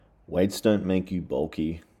Weights don't make you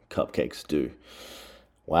bulky, cupcakes do.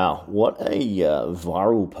 Wow, what a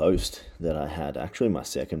viral post that I had. Actually, my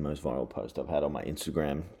second most viral post I've had on my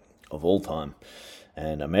Instagram of all time.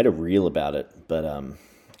 And I made a reel about it. But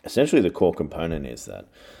essentially, the core component is that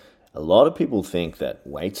a lot of people think that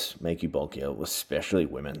weights make you bulkier, especially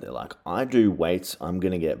women. They're like, I do weights, I'm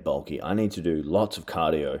going to get bulky. I need to do lots of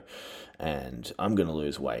cardio and I'm going to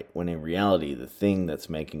lose weight. When in reality, the thing that's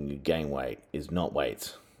making you gain weight is not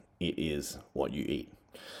weights. It is what you eat.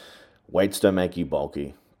 Weights don't make you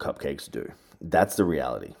bulky, cupcakes do. That's the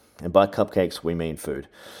reality. And by cupcakes, we mean food.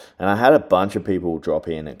 And I had a bunch of people drop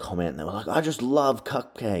in and comment, and they were like, I just love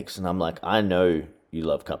cupcakes. And I'm like, I know you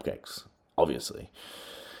love cupcakes, obviously.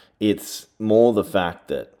 It's more the fact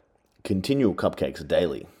that continual cupcakes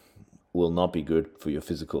daily will not be good for your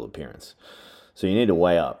physical appearance. So you need to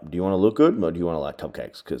weigh up. Do you want to look good or do you want to like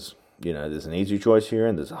cupcakes? Because, there's an easy choice here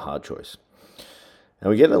and there's a hard choice. And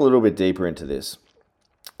we get a little bit deeper into this.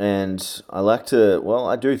 And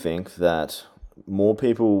I do think that more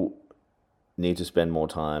people need to spend more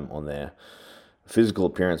time on their physical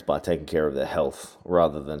appearance by taking care of their health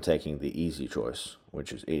rather than taking the easy choice,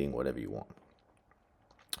 which is eating whatever you want.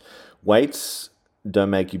 Weights don't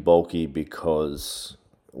make you bulky because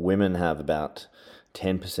women have about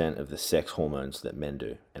 10% of the sex hormones that men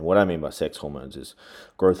do. And what I mean by sex hormones is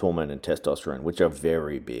growth hormone and testosterone, which are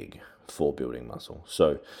very big for building muscle.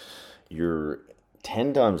 So you're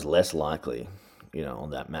 10 times less likely, on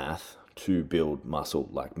that math, to build muscle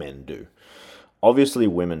like men do. Obviously,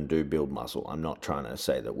 women do build muscle. I'm not trying to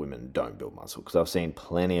say that women don't build muscle because I've seen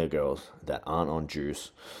plenty of girls that aren't on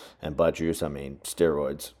juice, and by juice I mean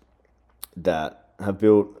steroids, that have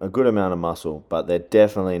built a good amount of muscle, but they're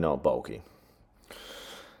definitely not bulky.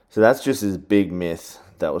 So that's just this big myth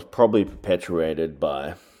that was probably perpetuated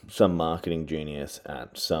by some marketing genius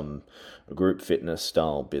at some group fitness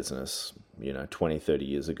style business, 20, 30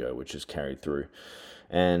 years ago, which is carried through.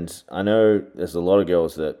 And I know there's a lot of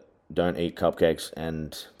girls that don't eat cupcakes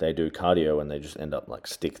and they do cardio and they just end up like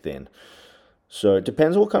stick thin. So it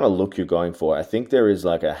depends what kind of look you're going for. I think there is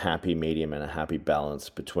like a happy medium and a happy balance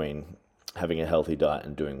between having a healthy diet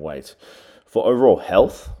and doing weights. For overall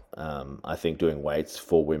health, I think doing weights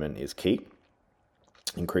for women is key.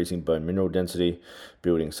 Increasing bone mineral density,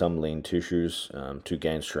 building some lean tissues to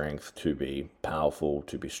gain strength, to be powerful,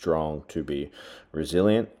 to be strong, to be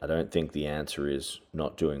resilient. I don't think the answer is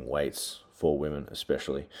not doing weights for women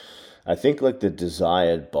especially. I think like the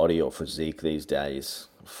desired body or physique these days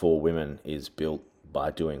for women is built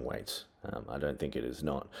by doing weights. I don't think it is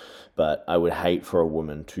not. But I would hate for a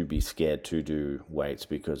woman to be scared to do weights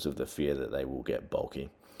because of the fear that they will get bulky.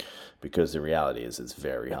 Because the reality is it's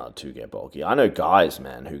very hard to get bulky. I know guys,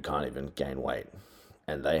 man, who can't even gain weight.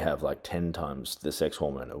 And they have like 10 times the sex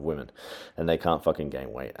hormone of women. And they can't fucking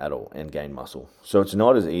gain weight at all and gain muscle. So it's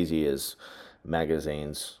not as easy as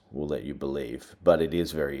magazines will let you believe. But it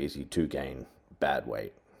is very easy to gain bad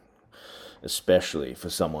weight. Especially for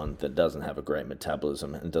someone that doesn't have a great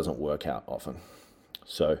metabolism and doesn't work out often.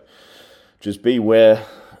 So just beware.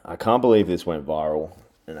 I can't believe this went viral,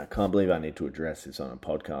 and I can't believe I need to address this on a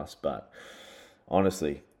podcast, but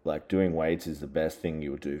honestly, like doing weights is the best thing you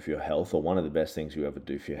would do for your health, or one of the best things you ever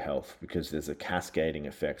do for your health, because there's a cascading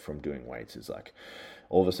effect from doing weights. It's like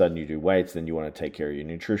all of a sudden you do weights, then you want to take care of your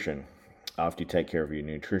nutrition. After you take care of your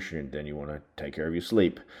nutrition, then you want to take care of your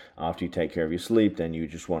sleep. After you take care of your sleep, then you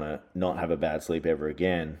just want to not have a bad sleep ever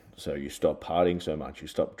again. So you stop partying so much, you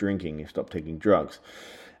stop drinking, you stop taking drugs.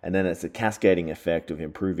 And then it's a cascading effect of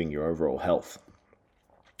improving your overall health,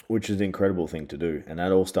 which is an incredible thing to do. And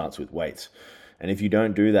that all starts with weights. And if you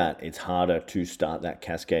don't do that, it's harder to start that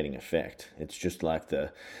cascading effect. It's just like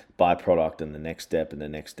the byproduct and the next step and the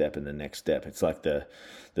next step and the next step. It's like the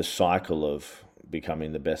cycle of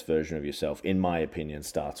becoming the best version of yourself, in my opinion,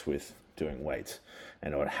 starts with doing weights.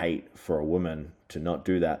 And I would hate for a woman to not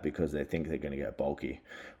do that because they think they're going to get bulky,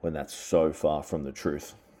 when that's so far from the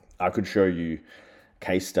truth. I could show you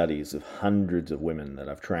case studies of hundreds of women that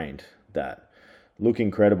I've trained that look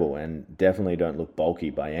incredible and definitely don't look bulky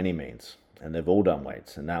by any means. And they've all done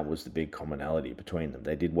weights, and that was the big commonality between them.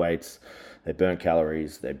 They did weights, they burnt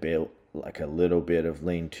calories, they built like a little bit of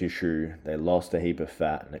lean tissue, they lost a heap of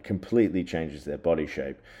fat, and it completely changes their body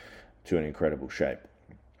shape to an incredible shape.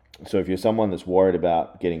 So if you're someone that's worried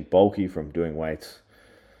about getting bulky from doing weights,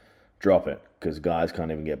 drop it, because guys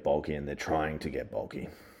can't even get bulky and they're trying to get bulky.